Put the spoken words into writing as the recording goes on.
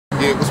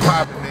Yeah, what's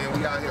poppin', man?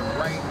 We out here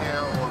right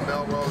now on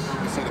Melrose. You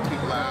can see the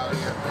people out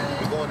here.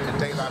 We're going to the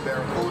Daylight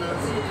Barracuda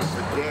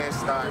for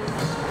Deadstock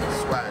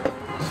swagger.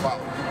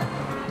 Follow.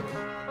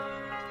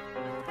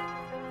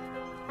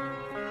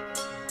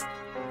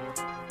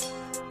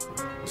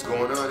 What's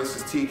going on? This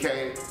is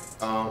TK.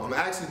 I'm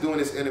actually doing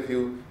this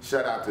interview,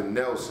 shout out to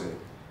Nelson,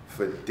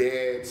 for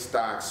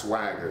Deadstock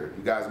Swagger.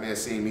 You guys may have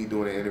seen me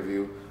doing an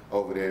interview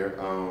over there.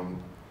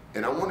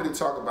 And I wanted to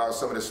talk about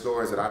some of the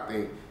stores that I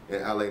think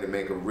in LA to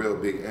make a real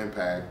big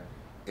impact.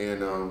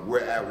 And we're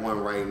at one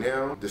right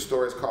now. The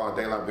store is called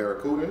Daylight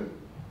Barracuda.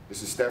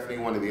 This is Stephanie,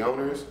 one of the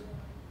owners.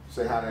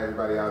 Say hi to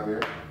everybody out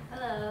there.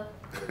 Hello.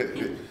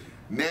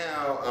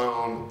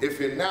 Now,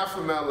 if you're not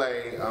from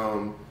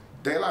LA,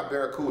 Daylight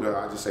Barracuda,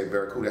 I'll just say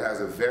Barracuda,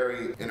 has a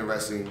very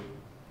interesting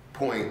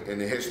point in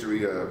the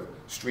history of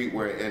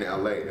streetwear in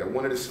LA. They're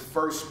one of the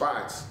first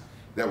spots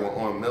that were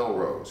on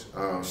Melrose.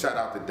 Shout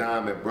out to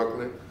Dime at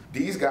Brooklyn.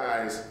 These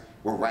guys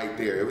were right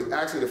there. It was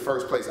actually the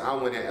first place I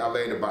went in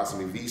LA to buy some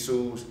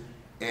Evisus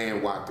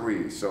and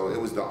Y3s. So it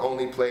was the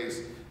only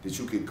place that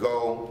you could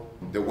go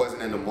that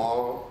wasn't in the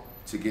mall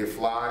to get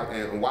fly.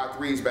 And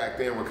Y3s back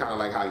then were kind of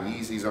like how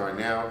Yeezys are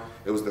now.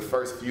 It was the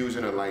first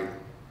fusion of like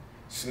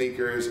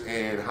sneakers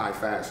and high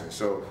fashion.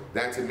 So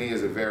that to me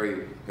is a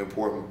very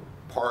important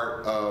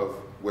part of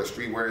where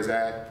streetwear is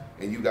at.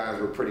 And you guys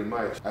were pretty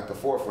much at the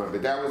forefront.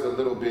 But that was a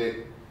little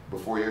bit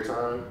before your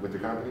time with the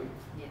company?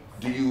 Yes.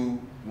 Do you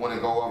want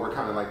to go over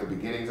kind of like the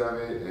beginnings of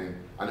it? And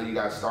I know you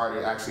guys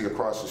started actually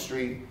across the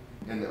street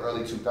in the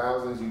early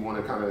 2000s. You want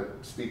to kind of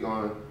speak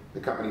on the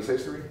company's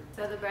history?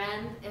 So the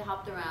brand, it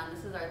hopped around.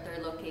 This is our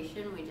third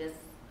location. We just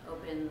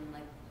opened,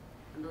 like,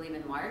 I believe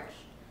in March.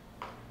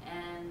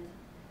 And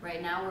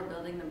right now we're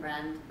building the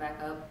brand back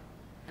up.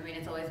 I mean,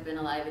 it's always been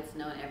alive. It's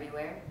known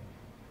everywhere.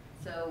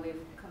 So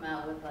we've come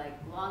out with like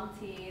long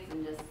tees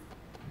and just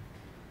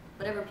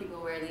whatever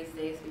people wear these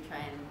days, we try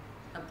and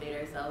update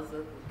ourselves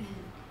with.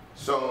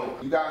 So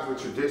you guys were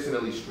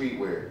traditionally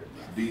streetwear.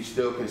 Yes. Do you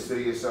still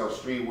consider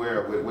yourself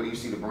streetwear? What do you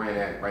see the brand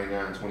at right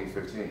now in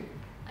 2015?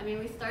 I mean,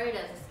 we started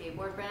as a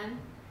skateboard brand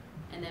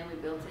and then we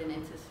built it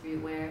into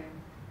streetwear.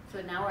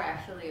 So now we're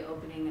actually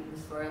opening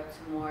the store up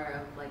to more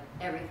of like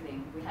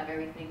everything. We have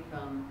everything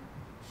from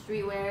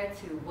streetwear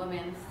to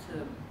women's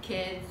to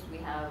kids. We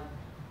have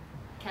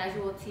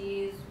casual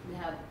tees, we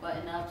have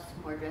button-ups,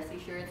 more dressy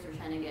shirts. We're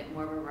trying to get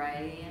more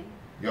variety in.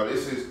 Yo, I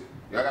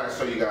gotta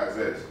show you guys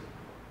this.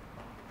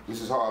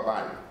 This is hard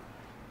body.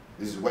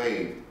 This is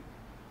wave.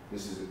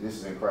 This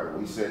is incredible.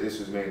 We said this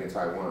was made in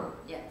Taiwan.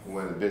 Yes.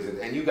 One of the business.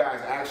 And you guys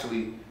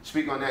actually,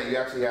 speak on that, you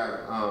actually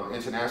have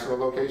international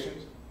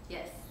locations?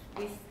 Yes.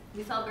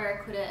 We sell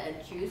Barracuda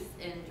at Juice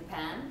in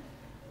Japan.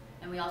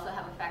 And we also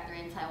have a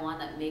factory in Taiwan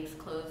that makes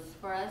clothes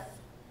for us.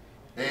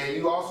 And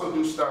you also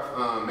do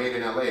stuff made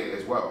in LA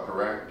as well,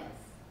 correct?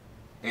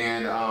 Yes.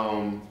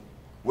 And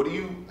what do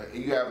you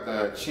have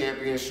the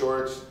champion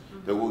shorts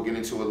that we'll get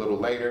into a little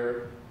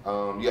later.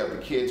 You have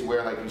the kids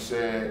wear, like you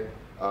said,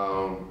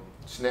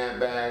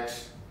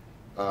 snapbacks,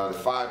 the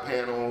 5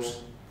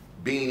 panels,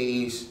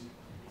 beanies.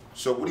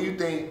 So what do you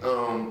think,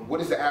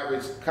 what is the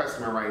average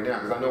customer right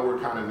now? Because I know we're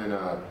kind of in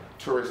a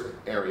tourist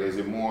area. Is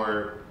it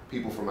more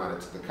people from out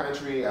of the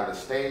country, out of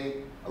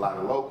state, a lot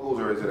of locals,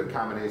 or is it a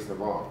combination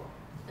of all?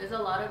 There's a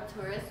lot of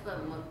tourists, but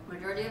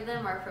majority of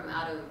them are from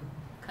out of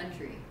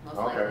country, most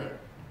likely.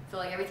 So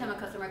like every time a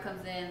customer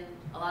comes in,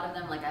 a lot of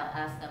them, like I'll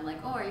ask them like,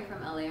 oh, are you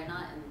from LA or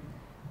not? And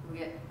we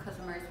get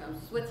customers from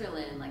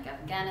Switzerland, like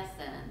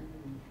Afghanistan,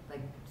 like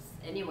just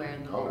anywhere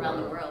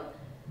around the world.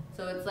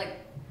 So it's like,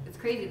 it's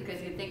crazy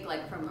because you think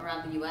like from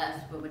around the US,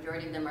 but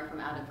majority of them are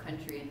from out of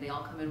country and they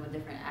all come in with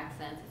different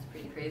accents. It's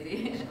pretty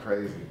crazy. It's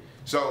crazy.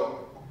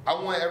 So I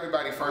want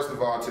everybody, first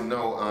of all, to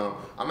know,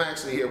 I'm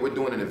actually here, we're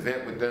doing an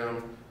event with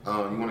them.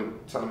 You want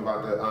to tell them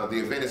about the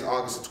event is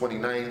August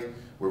 29th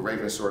with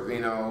Raven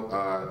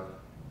Sorvino.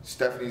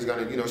 Stephanie's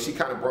gonna, she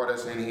kind of brought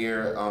us in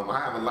here. I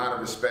have a lot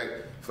of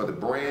respect for the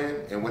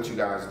brand and what you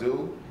guys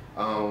do.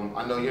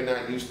 I know you're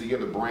not used to, you're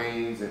the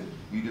brains and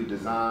you do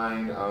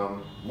design.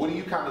 What are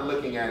you kind of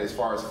looking at as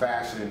far as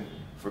fashion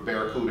for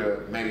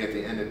Barracuda, maybe at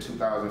the end of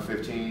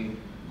 2015,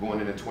 going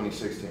into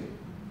 2016?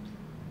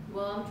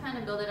 Well, I'm trying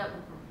to build it up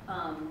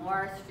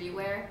more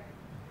streetwear.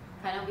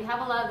 We have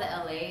a lot of the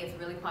LA, it's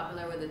really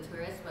popular with the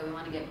tourists, but we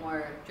want to get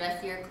more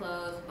dressier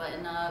clothes,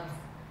 button-ups,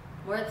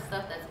 more of the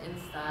stuff that's in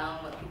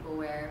style, what people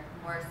wear,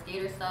 more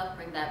skater stuff,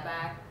 bring that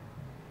back,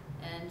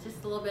 and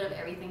just a little bit of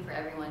everything for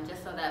everyone,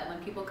 just so that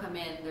when people come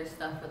in, there's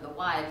stuff for the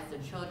wives, the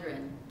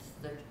children,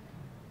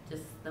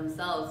 just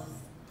themselves.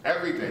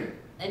 Everything.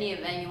 Any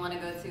event you want to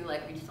go to,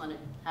 like we just want to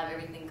have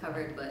everything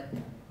covered, but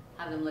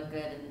have them look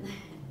good and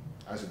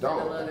That's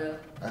dope.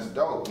 That's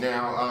dope.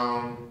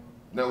 Now,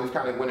 we've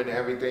kind of went into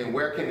everything.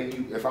 Where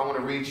can if I want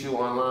to reach you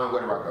online,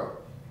 where do I go?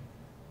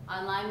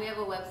 Online, we have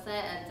a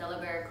website at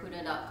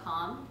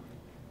delabarracuda.com.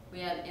 We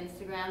have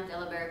Instagram,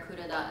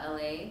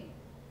 delabarracuda.la.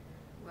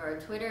 Our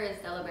Twitter is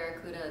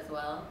delabarracuda as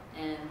well.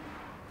 And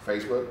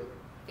Facebook?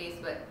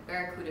 Facebook,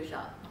 Barracuda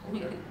shop.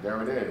 Okay,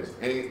 there it is.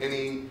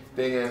 Anything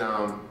in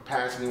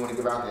passing you want to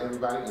give out to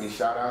everybody? Any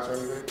shout outs or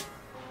anything?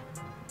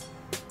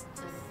 Just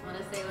want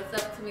to say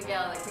what's up to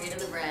Miguel that created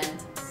the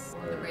brand,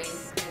 the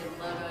brains, created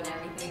the logo and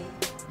everything.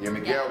 Yeah,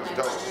 Miguel was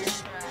dope.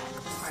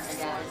 Partner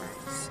Gavin.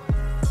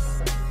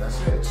 That's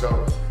it.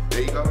 So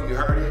there you go. You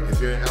heard it.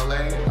 If you're in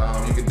LA,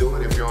 you can do it.